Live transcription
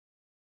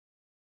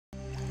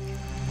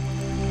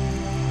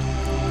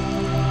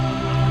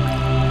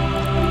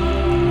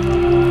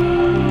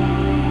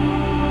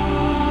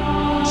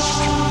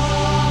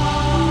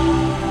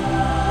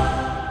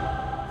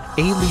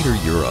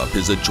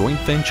Europe is a joint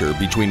venture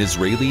between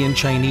Israeli and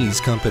Chinese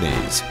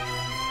companies.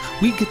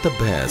 We get the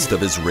best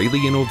of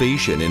Israeli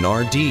innovation in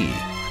R&D,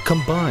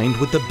 combined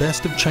with the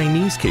best of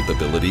Chinese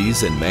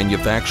capabilities in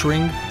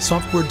manufacturing,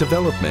 software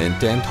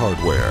development, and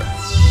hardware.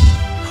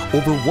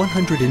 Over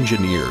 100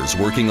 engineers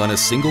working on a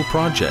single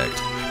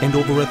project and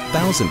over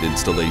 1,000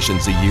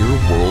 installations a year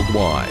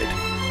worldwide.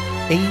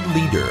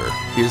 ALeader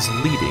is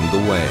leading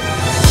the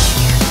way.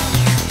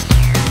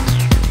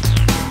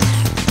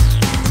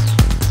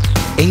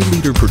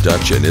 ALeader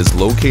production is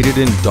located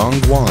in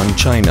Dongguan,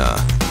 China.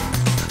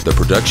 The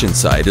production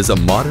site is a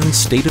modern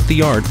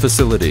state-of-the-art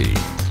facility.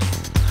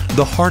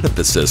 The heart of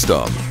the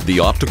system, the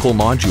optical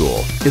module,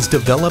 is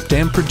developed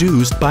and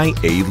produced by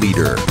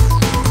ALeader.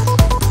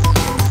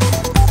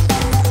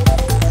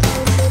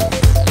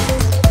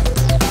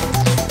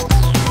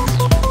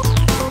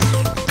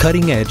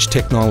 Cutting-edge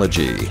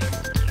technology.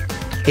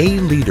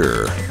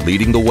 ALeader,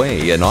 leading the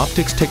way in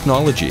optics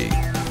technology,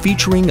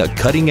 featuring a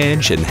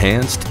cutting-edge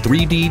enhanced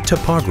 3D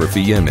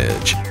topography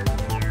image.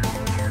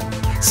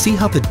 See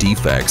how the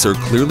defects are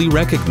clearly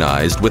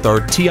recognized with our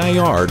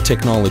TIR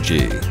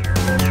technology.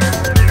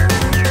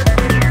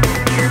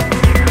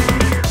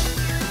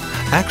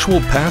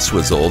 Actual pass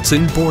results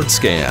in board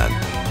scan.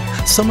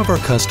 Some of our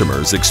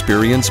customers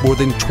experience more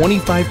than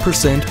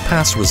 25%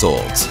 pass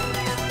results.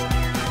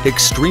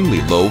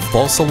 Extremely low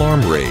false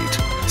alarm rate,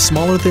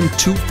 smaller than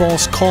 2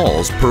 false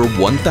calls per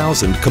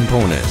 1,000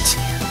 components.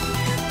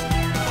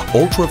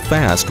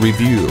 Ultra-fast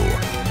review.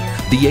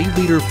 The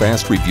ALeader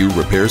Fast Review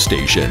Repair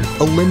Station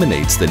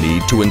eliminates the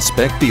need to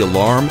inspect the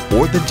alarm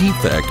or the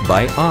defect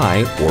by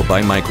eye or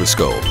by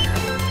microscope.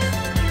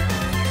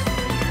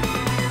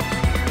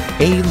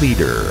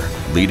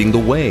 ALeader, leading the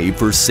way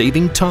for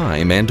saving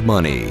time and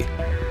money.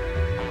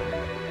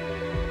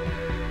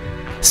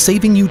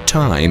 Saving you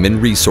time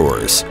and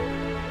resource.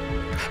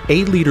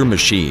 ALeader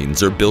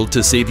machines are built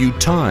to save you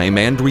time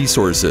and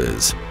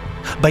resources.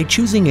 By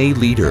choosing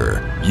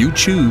ALeader, you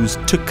choose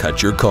to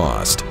cut your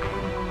cost.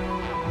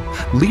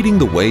 Leading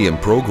the way in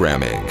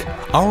programming,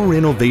 our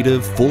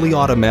innovative, fully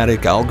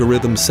automatic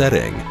algorithm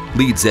setting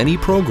leads any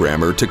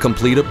programmer to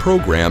complete a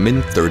program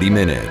in 30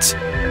 minutes.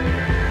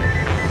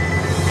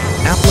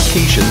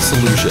 Application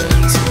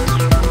solutions.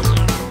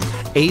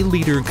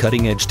 ALeader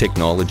cutting-edge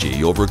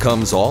technology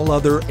overcomes all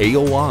other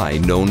AOI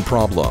known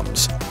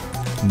problems.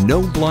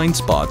 No blind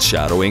spot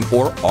shadowing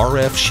or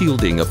RF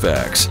shielding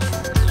effects.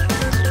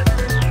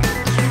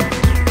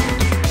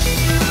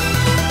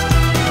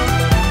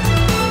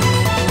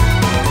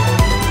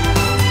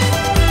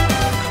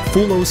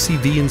 Full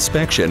OCV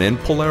inspection and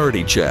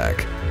polarity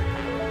check.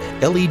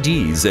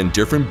 LEDs and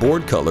different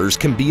board colors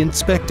can be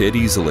inspected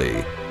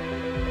easily.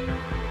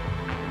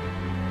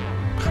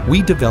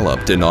 We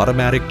developed an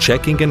automatic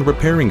checking and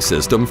repairing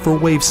system for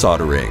wave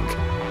soldering.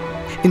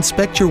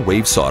 Inspect your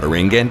wave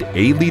soldering and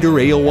ALeader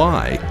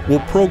AOI will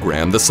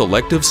program the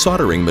selective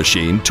soldering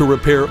machine to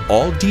repair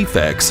all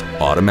defects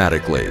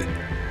automatically.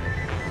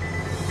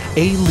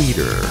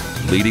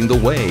 ALeader, leading the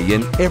way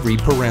in every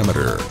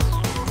parameter.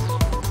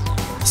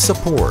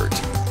 Support.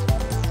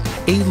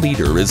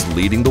 ALeader is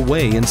leading the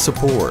way in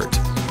support,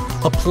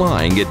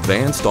 applying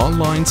advanced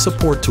online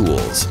support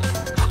tools.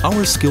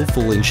 Our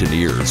skillful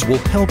engineers will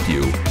help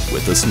you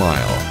with a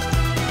smile.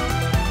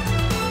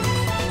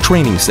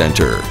 Training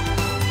Center.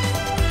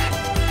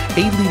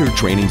 ALeader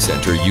Training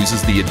Center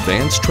uses the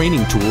advanced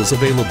training tools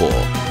available.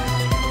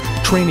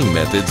 Training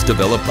methods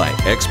developed by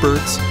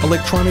experts,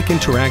 electronic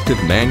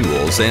interactive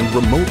manuals, and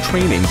remote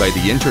training by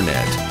the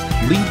internet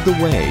lead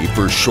the way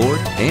for short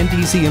and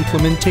easy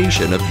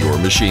implementation of your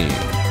machine.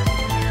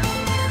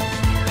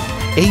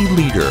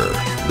 ALeader,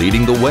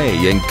 leading the way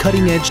in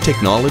cutting-edge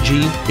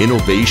technology,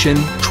 innovation,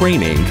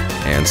 training,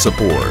 and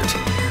support.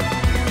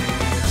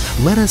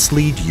 Let us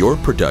lead your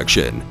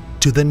production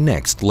to the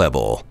next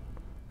level.